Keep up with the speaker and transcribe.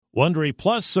Wondery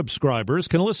Plus subscribers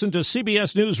can listen to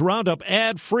CBS News Roundup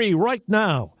ad-free right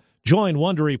now. Join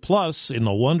Wondery Plus in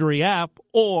the Wondery app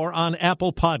or on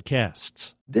Apple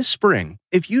Podcasts. This spring,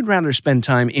 if you'd rather spend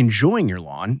time enjoying your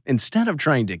lawn instead of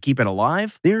trying to keep it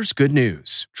alive, there's good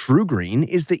news. True Green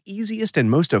is the easiest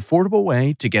and most affordable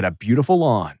way to get a beautiful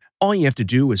lawn. All you have to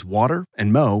do is water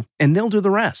and mow, and they'll do the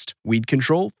rest. Weed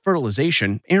control,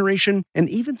 fertilization, aeration, and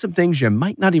even some things you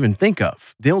might not even think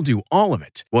of. They'll do all of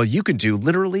it, while you can do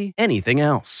literally anything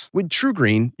else. With True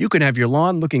Green, you can have your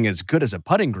lawn looking as good as a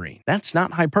putting green. That's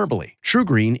not hyperbole. True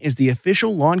Green is the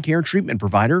official lawn care treatment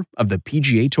provider of the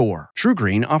PGA Tour. True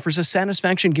Green offers a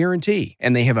satisfaction guarantee,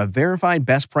 and they have a verified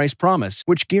best price promise,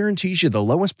 which guarantees you the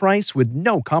lowest price with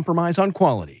no compromise on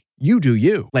quality. You do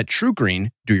you. Let True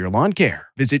Green do your lawn care.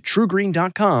 Visit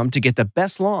TrueGreen.com to get the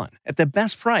best lawn at the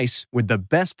best price with the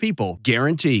best people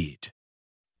guaranteed.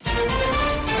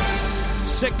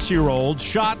 6-year-old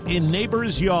shot in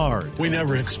neighbor's yard. We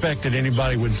never expected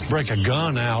anybody would break a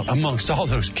gun out amongst all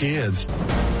those kids.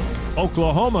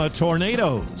 Oklahoma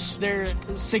tornadoes. There's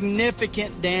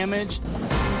significant damage.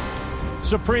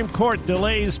 Supreme Court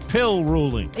delays pill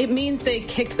ruling. It means they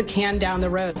kicked the can down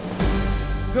the road.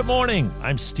 Good morning.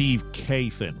 I'm Steve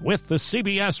Kathan with the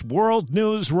CBS World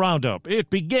News Roundup. It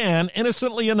began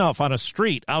innocently enough on a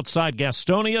street outside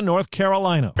Gastonia, North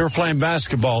Carolina. They were playing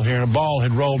basketball here, and a ball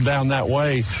had rolled down that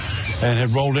way and had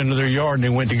rolled into their yard, and they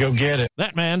went to go get it.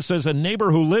 That man says a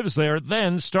neighbor who lives there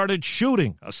then started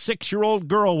shooting. A 6-year-old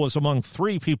girl was among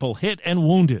 3 people hit and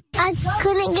wounded. I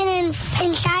couldn't get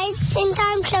inside in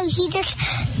time,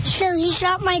 so he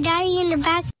shot my daddy in the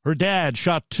back. Her dad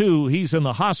shot 2. He's in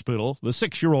the hospital. The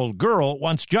 6-year-old girl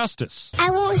wants justice.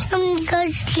 I want him to go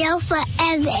to jail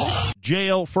forever.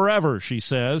 Jail forever, she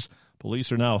says.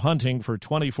 Police are now hunting for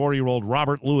 24-year-old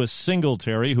Robert Louis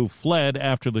Singletary, who fled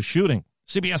after the shooting.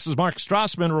 CBS's Mark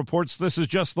Strassman reports this is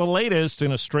just the latest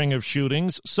in a string of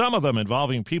shootings, some of them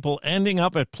involving people ending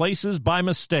up at places by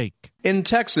mistake. In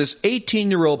Texas,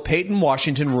 18-year-old Peyton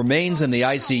Washington remains in the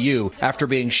ICU after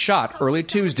being shot early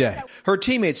Tuesday. Her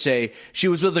teammates say she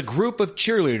was with a group of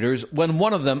cheerleaders when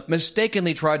one of them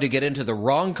mistakenly tried to get into the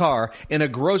wrong car in a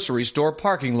grocery store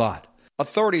parking lot.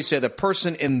 Authorities say the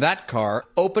person in that car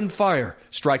opened fire,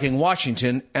 striking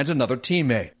Washington and another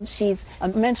teammate. She's a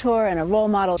mentor and a role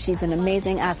model. She's an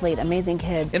amazing athlete, amazing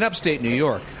kid. In upstate New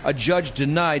York, a judge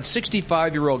denied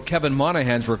 65-year-old Kevin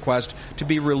Monahan's request to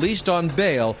be released on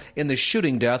bail in the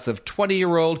shooting death of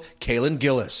 20-year-old Kaylin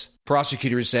Gillis.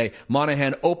 Prosecutors say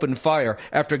Monahan opened fire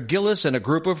after Gillis and a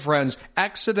group of friends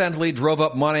accidentally drove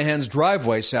up Monahan's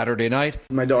driveway Saturday night.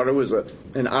 My daughter was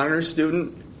an honors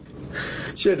student.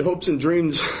 She had hopes and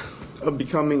dreams of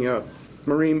becoming a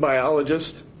marine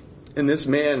biologist, and this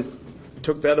man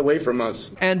took that away from us.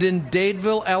 And in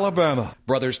Dadeville, Alabama,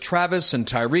 brothers Travis and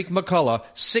Tyreek McCullough,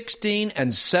 16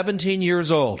 and 17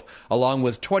 years old, along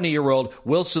with 20-year-old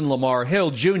Wilson Lamar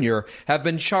Hill Jr., have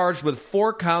been charged with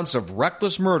 4 counts of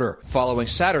reckless murder following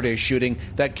Saturday's shooting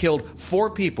that killed 4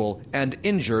 people and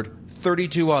injured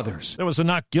 32 others. There was a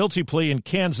not guilty plea in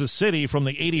Kansas City from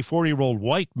the 84-year-old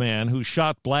white man who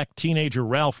shot black teenager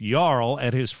Ralph Yarl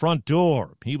at his front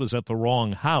door. He was at the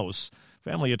wrong house.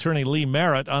 Family attorney Lee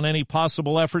Merritt on any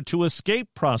possible effort to escape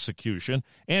prosecution.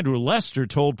 Andrew Lester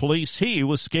told police he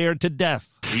was scared to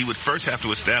death. He would first have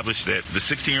to establish that the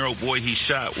 16-year-old boy he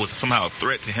shot was somehow a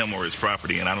threat to him or his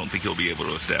property, and I don't think he'll be able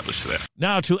to establish that.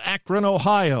 Now to Akron,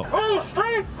 Ohio,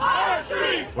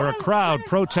 where a crowd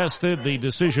protested the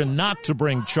decision not to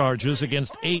bring charges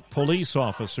against 8 police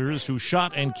officers who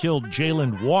shot and killed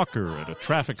Jayland Walker at a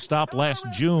traffic stop last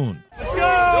June. Let's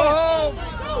go!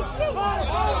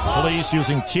 Police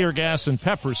using tear gas and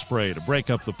pepper spray to break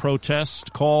up the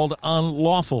protest called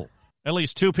unlawful. At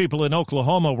least 2 people in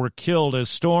Oklahoma were killed as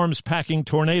storms packing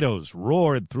tornadoes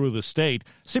roared through the state.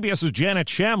 CBS's Janet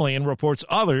Shamlian reports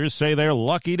others say they're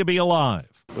lucky to be alive.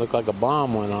 Looked like a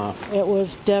bomb went off. It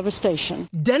was devastation.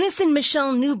 Dennis and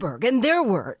Michelle Newberg, in their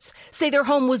words, say their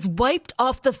home was wiped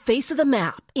off the face of the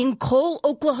map in Cole,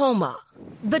 Oklahoma.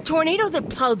 The tornado that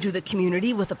plowed through the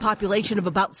community with a population of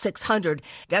about 600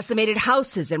 decimated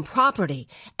houses and property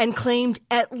and claimed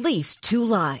at least 2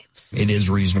 lives. It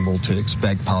is reasonable to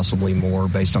expect possibly more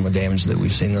based on the damage that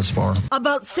we've seen thus far.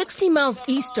 About 60 miles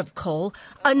east of Cole,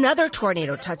 another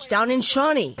tornado touched down in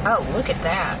Shawnee. Oh, look at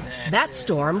that. That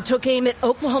storm took aim at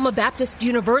Oklahoma Baptist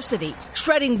University,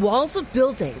 shredding walls of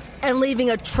buildings and leaving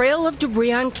a trail of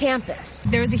debris on campus.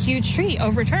 There was a huge tree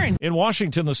overturned. In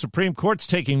Washington, the Supreme Court's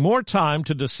taking more time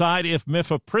to decide if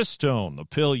mifepristone, the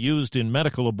pill used in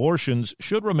medical abortions,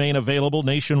 should remain available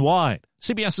nationwide.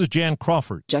 CBS's Jan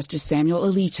Crawford. Justice Samuel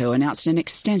Alito announced an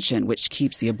extension which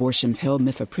keeps the abortion pill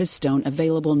mifepristone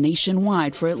available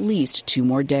nationwide for at least 2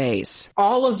 more days.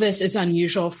 All of this is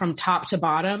unusual from top to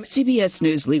bottom. CBS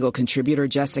News legal contributor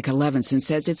Jessica Levinson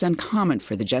says it's uncommon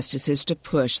for the justices to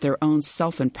push their own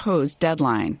self-imposed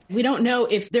deadline. We don't know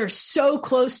if they're so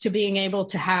close to being able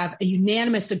to have a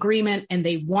unanimous agreement and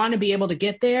they want to be able to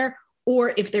get there,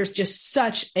 or if there's just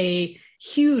such a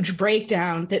huge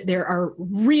breakdown that there are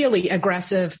really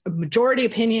aggressive majority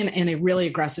opinion and a really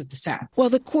aggressive dissent. While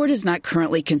the court is not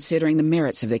currently considering the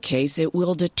merits of the case, it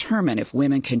will determine if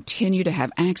women continue to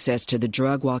have access to the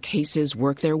drug while cases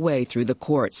work their way through the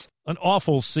courts. An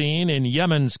awful scene in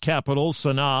Yemen's capital,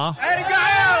 Sana'a.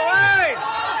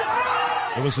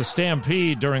 There was a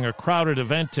stampede during a crowded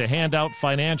event to hand out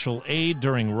financial aid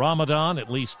during Ramadan.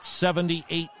 At least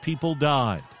 78 people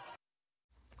died.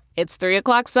 It's 3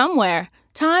 o'clock somewhere.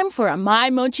 Time for a My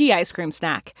Mochi ice cream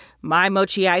snack. My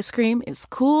Mochi ice cream is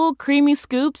cool, creamy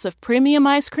scoops of premium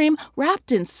ice cream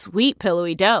wrapped in sweet,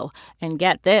 pillowy dough. And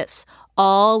get this,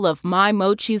 all of My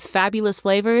Mochi's fabulous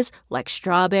flavors, like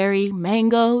strawberry,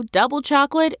 mango, double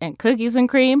chocolate, and cookies and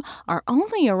cream, are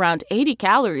only around 80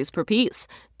 calories per piece.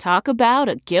 Talk about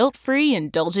a guilt-free,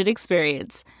 indulgent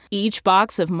experience. Each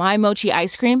box of My Mochi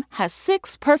ice cream has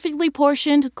 6 perfectly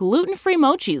portioned, gluten-free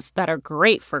mochis that are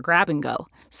great for grab and go.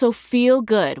 So feel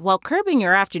good while curbing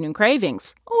your afternoon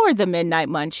cravings or the midnight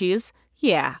munchies.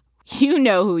 Yeah, you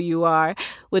know who you are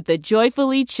with the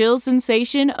joyfully chill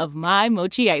sensation of My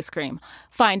Mochi ice cream.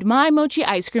 Find My Mochi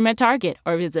ice cream at Target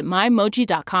or visit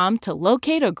MyMochi.com to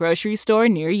locate a grocery store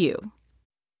near you.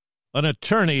 An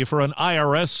attorney for an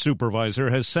IRS supervisor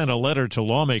has sent a letter to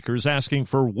lawmakers asking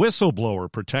for whistleblower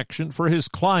protection for his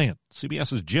client.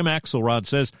 CBS's Jim Axelrod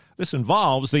says this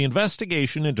involves the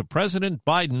investigation into President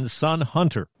Biden's son,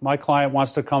 Hunter. My client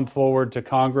wants to come forward to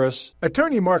Congress.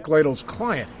 Attorney Mark Lytle's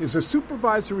client is a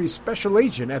supervisory special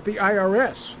agent at the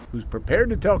IRS who's prepared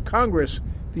to tell Congress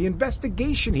the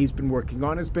investigation he's been working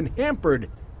on has been hampered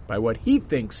by what he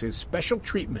thinks is special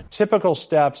treatment. Typical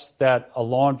steps that a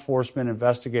law enforcement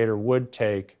investigator would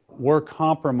take were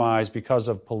compromised because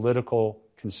of political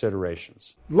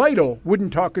considerations. Lytle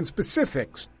wouldn't talk in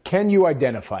specifics. Can you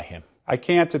identify him? I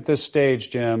can't at this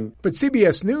stage, Jim. But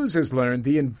CBS News has learned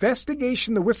the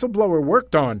investigation the whistleblower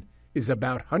worked on is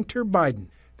about Hunter Biden.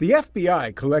 The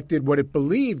FBI collected what it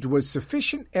believed was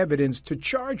sufficient evidence to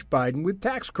charge Biden with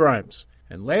tax crimes,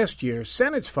 and last year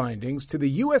sent its findings to the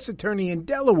U.S. Attorney in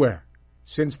Delaware.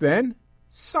 Since then,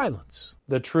 silence.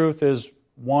 The truth is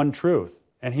one truth,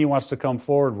 and he wants to come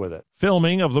forward with it.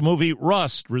 Filming of the movie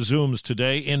Rust resumes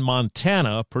today in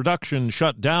Montana. Production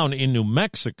shut down in New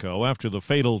Mexico after the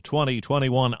fatal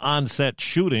 2021 on-set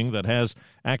shooting that has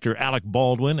actor Alec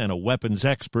Baldwin and a weapons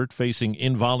expert facing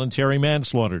involuntary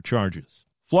manslaughter charges.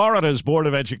 Florida's Board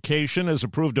of Education has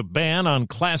approved a ban on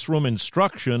classroom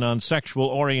instruction on sexual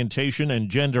orientation and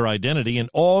gender identity in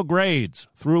all grades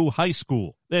through high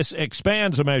school. This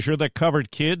expands a measure that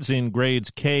covered kids in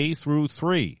grades K through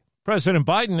 3. President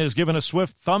Biden has given a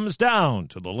swift thumbs down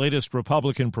to the latest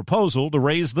Republican proposal to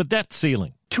raise the debt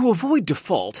ceiling. To avoid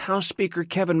default, House Speaker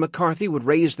Kevin McCarthy would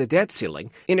raise the debt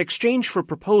ceiling in exchange for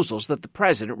proposals that the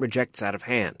president rejects out of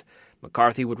hand.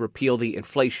 McCarthy would repeal the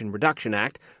Inflation Reduction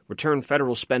Act, return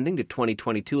federal spending to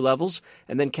 2022 levels,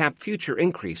 and then cap future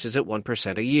increases at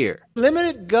 1% a year.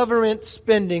 Limited government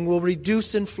spending will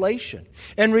reduce inflation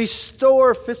and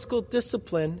restore fiscal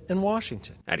discipline in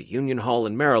Washington. At a Union Hall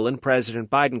in Maryland,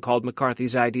 President Biden called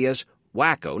McCarthy's ideas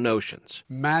wacko notions.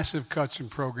 Massive cuts in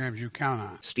programs you count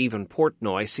on. Stephen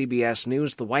Portnoy, CBS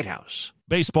News, the White House.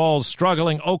 Baseball's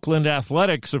struggling Oakland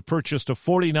Athletics have purchased a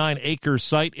 49-acre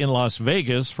site in Las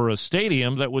Vegas for a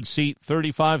stadium that would seat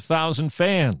 35,000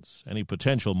 fans. Any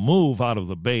potential move out of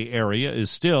the Bay Area is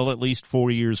still at least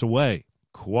 4 years away.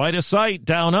 Quite a sight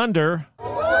down under.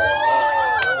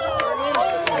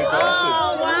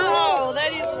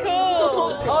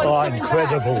 Oh,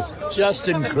 incredible. Just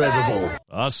incredible.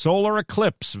 A solar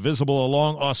eclipse visible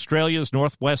along Australia's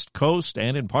northwest coast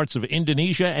and in parts of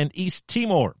Indonesia and East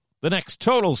Timor. The next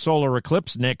total solar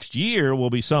eclipse next year will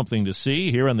be something to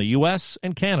see here in the U.S.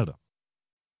 and Canada.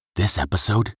 This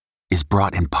episode is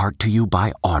brought in part to you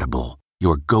by Audible,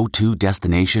 your go-to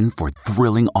destination for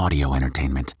thrilling audio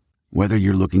entertainment. Whether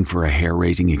you're looking for a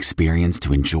hair-raising experience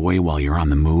to enjoy while you're on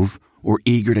the move or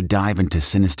eager to dive into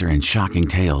sinister and shocking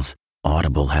tales,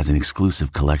 Audible has an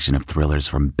exclusive collection of thrillers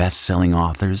from best-selling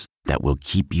authors that will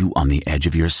keep you on the edge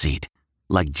of your seat.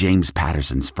 Like James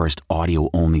Patterson's first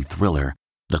audio-only thriller,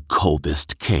 The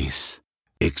Coldest Case.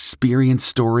 Experience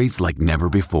stories like never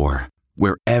before,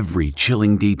 where every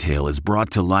chilling detail is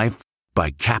brought to life by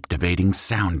captivating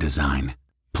sound design.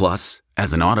 Plus,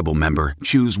 As an Audible member,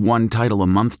 choose one title a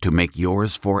month to make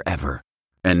yours forever.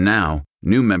 And now,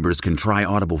 new members can try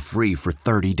Audible free for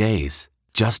 30 days.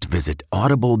 Just visit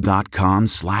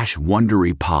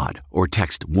audible.com/WonderyPod or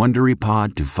text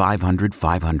WonderyPod to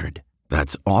 500-500.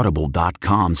 That's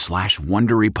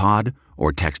audible.com/WonderyPod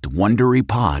or text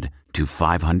WonderyPod to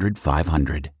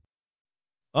 500-500.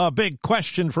 A big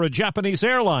question for a Japanese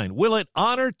airline. Will it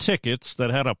honor tickets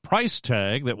that had a price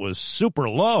tag that was super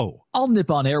low? All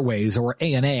Nippon Airways, or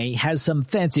ANA, has some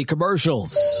fancy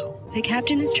commercials. The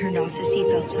captain has turned off the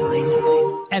seatbelt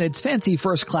signs. And its fancy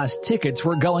first-class tickets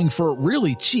were going for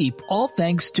really cheap, all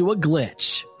thanks to a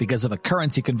glitch. Because of a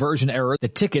currency conversion error, the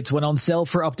tickets went on sale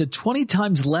for up to 20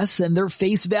 times less than their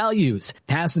face values.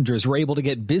 Passengers were able to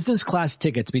get business-class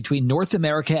tickets between North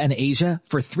America and Asia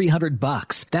for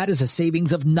 $300. That is a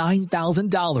savings of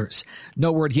 $9,000.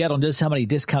 No word yet on just how many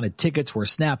discounted tickets were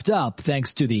snapped up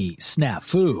thanks to the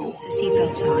snafu.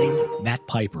 Seatbelt signs. Matt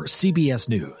Piper, CBS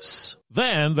News.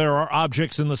 Then there are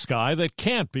objects in the sky that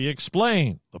can't be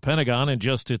explained. The Pentagon, in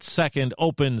just its second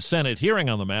open Senate hearing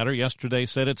on the matter yesterday,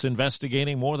 said it's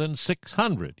investigating more than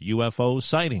 600 UFO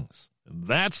sightings.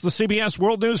 That's the CBS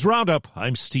World News Roundup.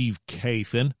 I'm Steve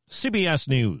Kathan, CBS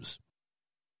News.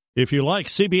 If you like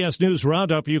CBS News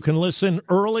Roundup, you can listen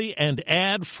early and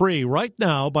ad-free right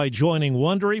now by joining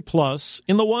Wondery Plus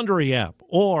in the Wondery app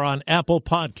or on Apple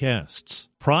Podcasts.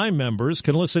 Prime members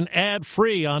can listen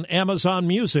ad-free on Amazon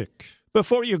Music.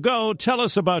 Before you go, tell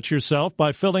us about yourself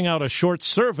by filling out a short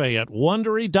survey at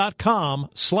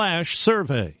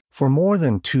Wondery.com/survey. For more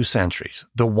than 2 centuries,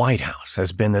 the White House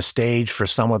has been the stage for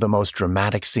some of the most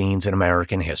dramatic scenes in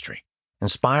American history.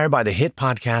 Inspired by the hit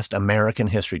podcast American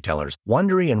History Tellers,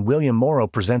 Wondery and William Morrow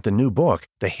present the new book,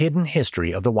 The Hidden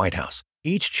History of the White House.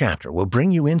 Each chapter will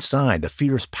bring you inside the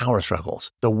fierce power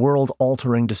struggles, the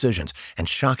world-altering decisions, and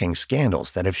shocking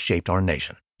scandals that have shaped our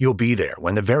nation. You'll be there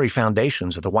when the very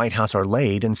foundations of the White House are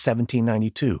laid in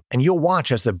 1792, and you'll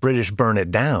watch as the British burn it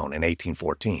down in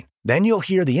 1814. Then you'll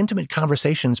hear the intimate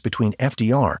conversations between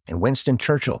FDR and Winston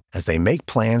Churchill as they make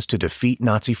plans to defeat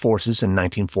Nazi forces in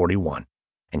 1941.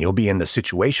 And you'll be in the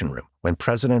Situation Room when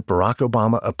President Barack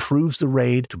Obama approves the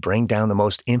raid to bring down the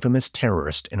most infamous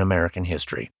terrorist in American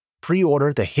history.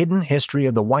 Pre-order The Hidden History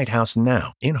of the White House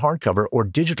now in hardcover or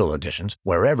digital editions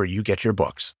wherever you get your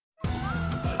books.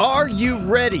 Are you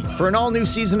ready for an all-new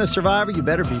season of Survivor? You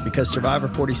better be, because Survivor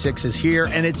 46 is here,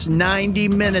 and it's 90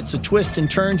 minutes of twists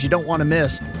and turns you don't want to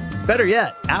miss. Better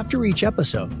yet, after each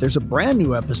episode, there's a brand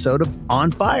new episode of On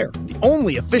Fire, the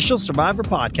only official Survivor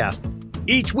podcast.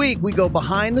 Each week, we go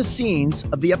behind the scenes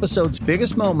of the episode's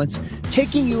biggest moments,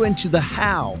 taking you into the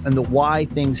how and the why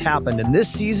things happened. And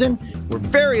this season, we're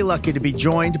very lucky to be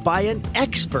joined by an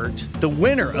expert, the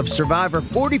winner of Survivor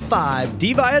 45,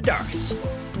 Dee Valladares.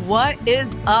 What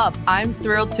is up? I'm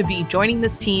thrilled to be joining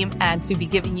this team and to be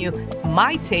giving you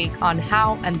my take on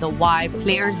how and the why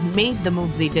players made the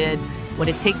moves they did, what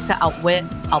it takes to outwit,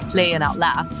 outplay, and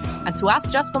outlast, and to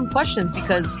ask Jeff some questions,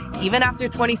 because even after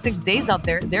 26 days out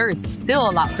there, there is still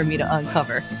a lot for me to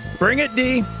uncover. Bring it,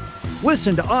 Dee.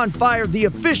 Listen to On Fire, the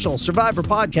official Survivor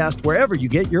podcast, wherever you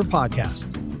get your podcasts.